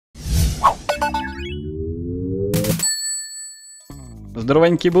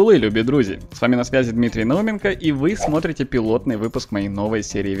Здоровенькі були, любі друзі! С вами на связи Дмитрий Науменко, и вы смотрите пилотный выпуск моей новой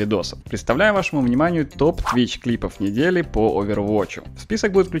серии видосов. Представляю вашему вниманию топ твич-клипов недели по Овервочу. В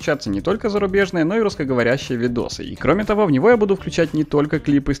список будет включаться не только зарубежные, но и русскоговорящие видосы. И кроме того, в него я буду включать не только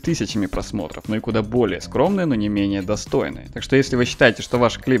клипы с тысячами просмотров, но и куда более скромные, но не менее достойные. Так что если вы считаете, что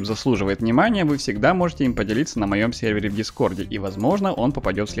ваш клип заслуживает внимания, вы всегда можете им поделиться на моем сервере в Дискорде, и возможно он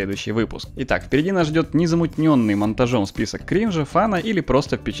попадет в следующий выпуск. Итак, впереди нас ждет незамутненный монтажом список кринжа, фана или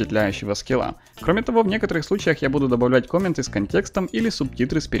просто впечатляющего скилла. Кроме того, в некоторых случаях я буду добавлять комменты с контекстом или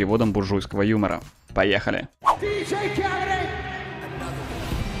субтитры с переводом буржуйского юмора. Поехали!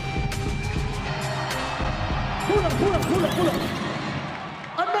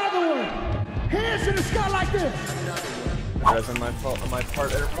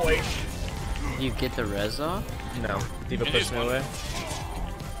 You get the res off? No. Diva pushed me away.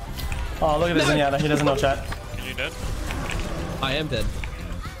 Oh, look at this Zenyatta. He doesn't know chat. Are you dead? I am dead.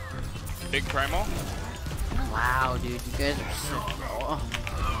 Big primal? Wow, dude, you guys are so. Oh.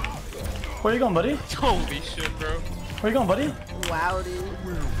 Where you going, buddy? Holy shit, bro. Where you going, buddy? Wow,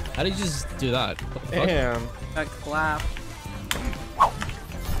 dude. How did you just do that? What the fuck? Damn. Got clap.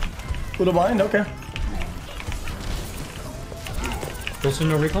 Little blind, okay. Also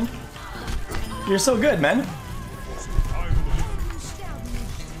no recon? You're so good, man.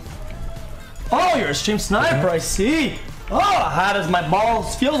 Oh, you're a stream sniper, I see. Oh, how does my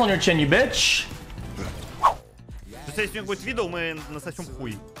balls feels on your chin, you bitch? Если что-нибудь видел, мы насосем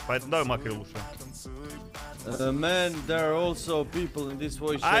хуй. Поэтому давай макай лучше. Man, there are also people in this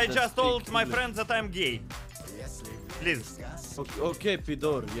voice chat I that just told speak my English. friend that I'm gay. Please. Okay,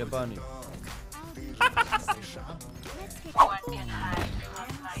 Pidor, ебаный.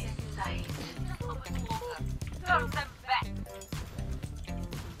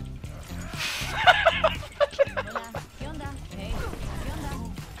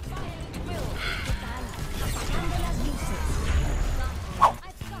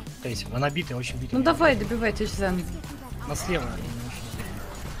 То есть она битая, очень битая. Ну давай, добивайте Зен. На слева.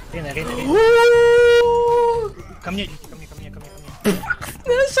 Рейна. Ко мне, ко мне.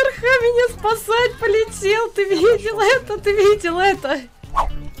 Шарха меня спасать полетел, ты видел это?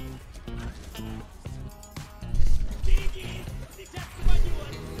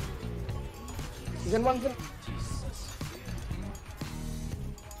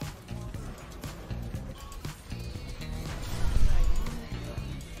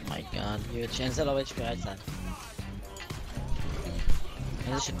 My god, dude. Change low HP right side.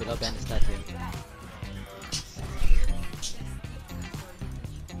 And this should be low behind the statue.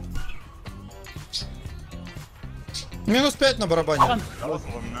 Минус 5 на барабане.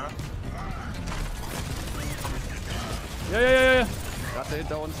 Ja.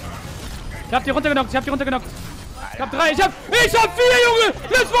 Ich hab die runtergenockt, Ich hab 3, ich hab 4, Junge!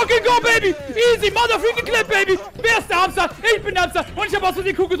 Let's fucking go, baby! Easy, motherfucking clip, baby! Wer ist der Hamster? Ich bin der Hamster! Und ich hab auch so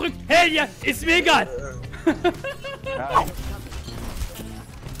die Kuh gedrückt! Hell yeah! Ist mir egal!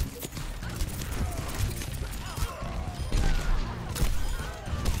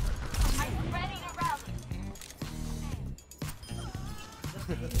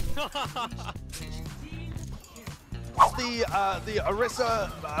 The Orisa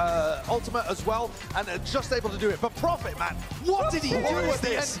ultimate as well, and just able to do it. But Prophet, man, what did he do at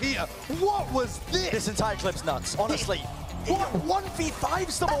the end here? What was this? This entire clip's nuts, honestly. What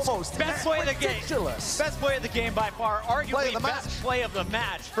 1v5s them almost? Best play of the game. Best play of the game by far. Arguably best play of the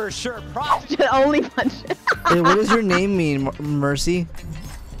match for sure. Only punch. Hey, what does your name mean, Mercy?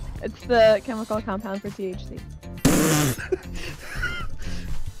 It's the chemical compound for THC.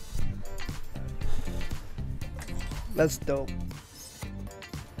 That's dope.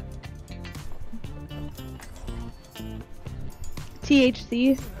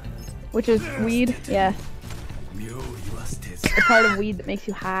 THC, which is weed, yeah. The part of weed that makes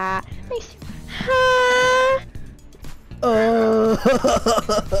you high. Makes you high.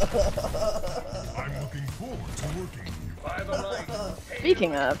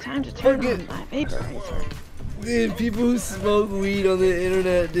 Speaking of, time to turn on my vaporizer. Dude, people who smoke weed on the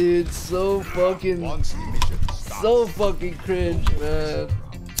internet, dude, so fucking cringe, man.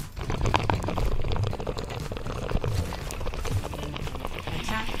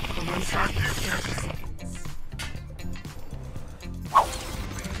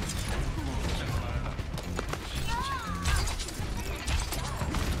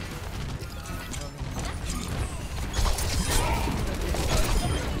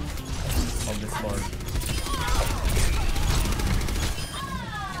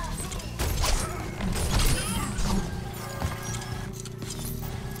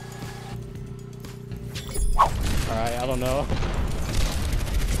 Alright, I don't know.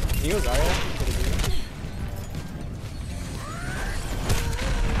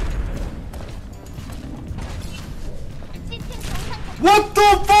 What the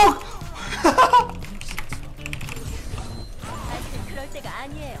fuck?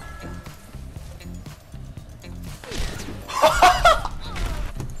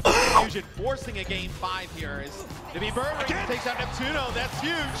 Fusion forcing a game 5 here is to be murdering. Takes out Neptuno, that's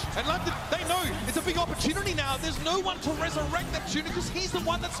huge. And London, they know it's a big opportunity now. There's no one to resurrect Neptuno because he's the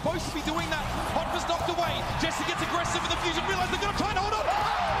one that's supposed to be doing that. Hot was knocked away. Jesse gets aggressive with the Fusion, realize they're going to try and hold on. Oh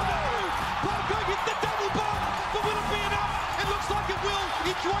no! Parko hits the double bomb, but will it be enough? It looks like it will.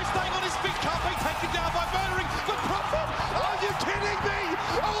 He tries staying on his feet, can't be taken down by murdering. The Prophet, are you kidding me?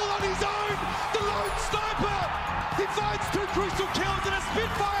 All on his own, the lone sniper. He finds 2 crucial kills and a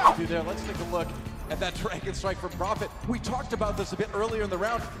Spitfire. There, let's take a look at that Dragon Strike from Prophet. We talked about this a bit earlier in the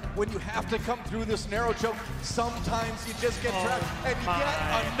round. When you have to come through this narrow choke, sometimes you just get trapped. And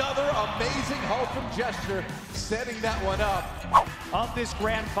yet another amazing haul from Gesture, setting that one up. Of this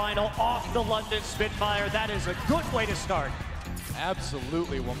grand final, off the London Spitfire, that is a good way to start.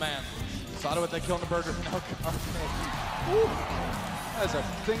 Absolutely, well man, Sada with that kill on the burger. No, that's a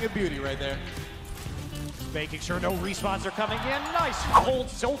thing of beauty right there. Making sure no respawns are coming in. Nice hold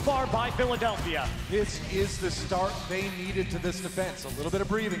so far by Philadelphia. This is the start they needed to this defense. A little bit of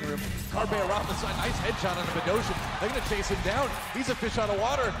breathing room. Carpe around the side. Nice headshot on the Bedosian. They're going to chase him down. He's a fish out of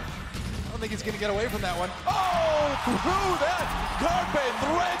water. I don't think he's going to get away from that one. Oh, through that. Carpe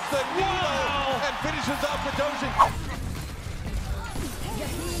threads the needle and finishes off Bedosian.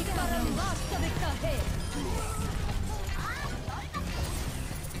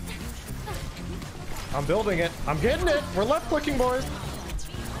 I'm building it. I'm getting it. We're left clicking, boys.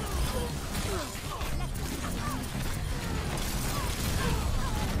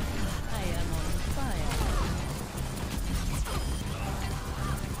 I am on fire.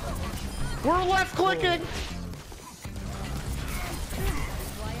 We're left clicking.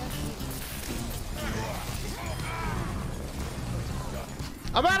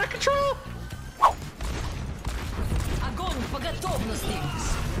 I'm out of control. Огонь по готовности.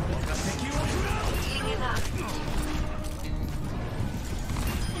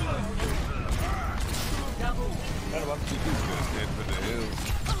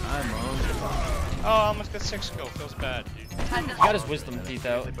 Oh, I almost got 6 kill. Feels bad, dude. He got his wisdom teeth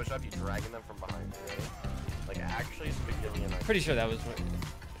out. They push up, you dragging them from behind. Like actually Skagillion. Pretty sure that was.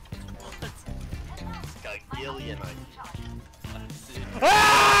 Skagillion.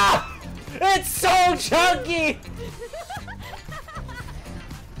 Ah! It's so chunky!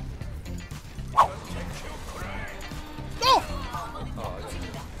 Oh!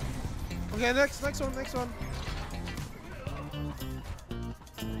 Okay, next one.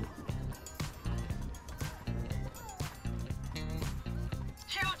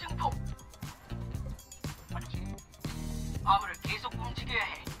 치유 증폭. 화물을 계속 움직여야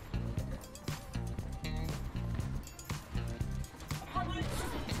해.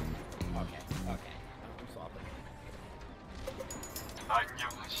 Okay. I'm swapping.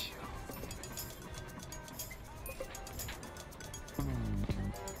 안녕하시오.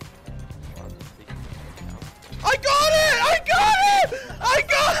 I got it!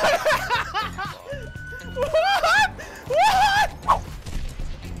 What?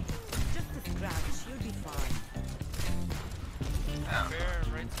 Just a scratch, you'll be fine. Fair,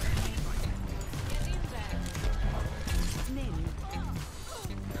 right there. Get in there. Name.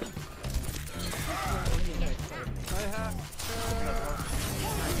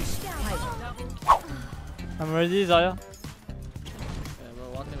 I'm ready, Zaya. Yeah, we're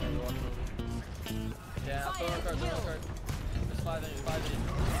walking over. Yeah, throw a card. Just 5 in.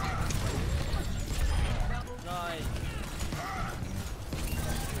 Nice.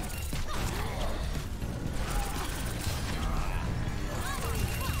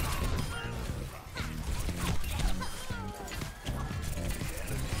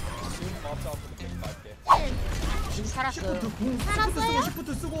 살았어요. 살았어요?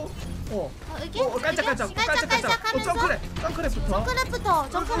 시프트 쓰고 이게? 깔짝깔짝 점크랩부터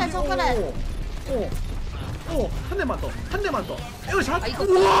점크랩. 한 대만 더 에어샷.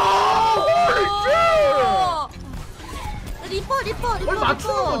 우와! 리퍼. 뭘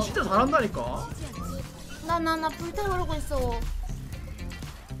맞추는 건 진짜 잘한다니까. 나 불태우고 있어.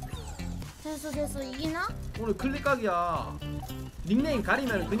 됐어 이기나? 오늘 클릭각이야. 닉네임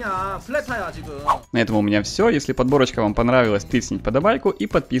가리면 그냥 플랫타야 지금. На этом у меня все. Если подборочка вам понравилась, тысните подобайку и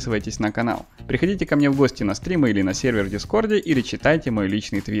подписывайтесь на канал. Приходите ко мне в гости на стримы или на сервер в Дискорде или читайте мой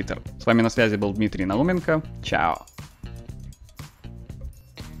личный твиттер. С вами на связи был Дмитрий Науменко. Чао!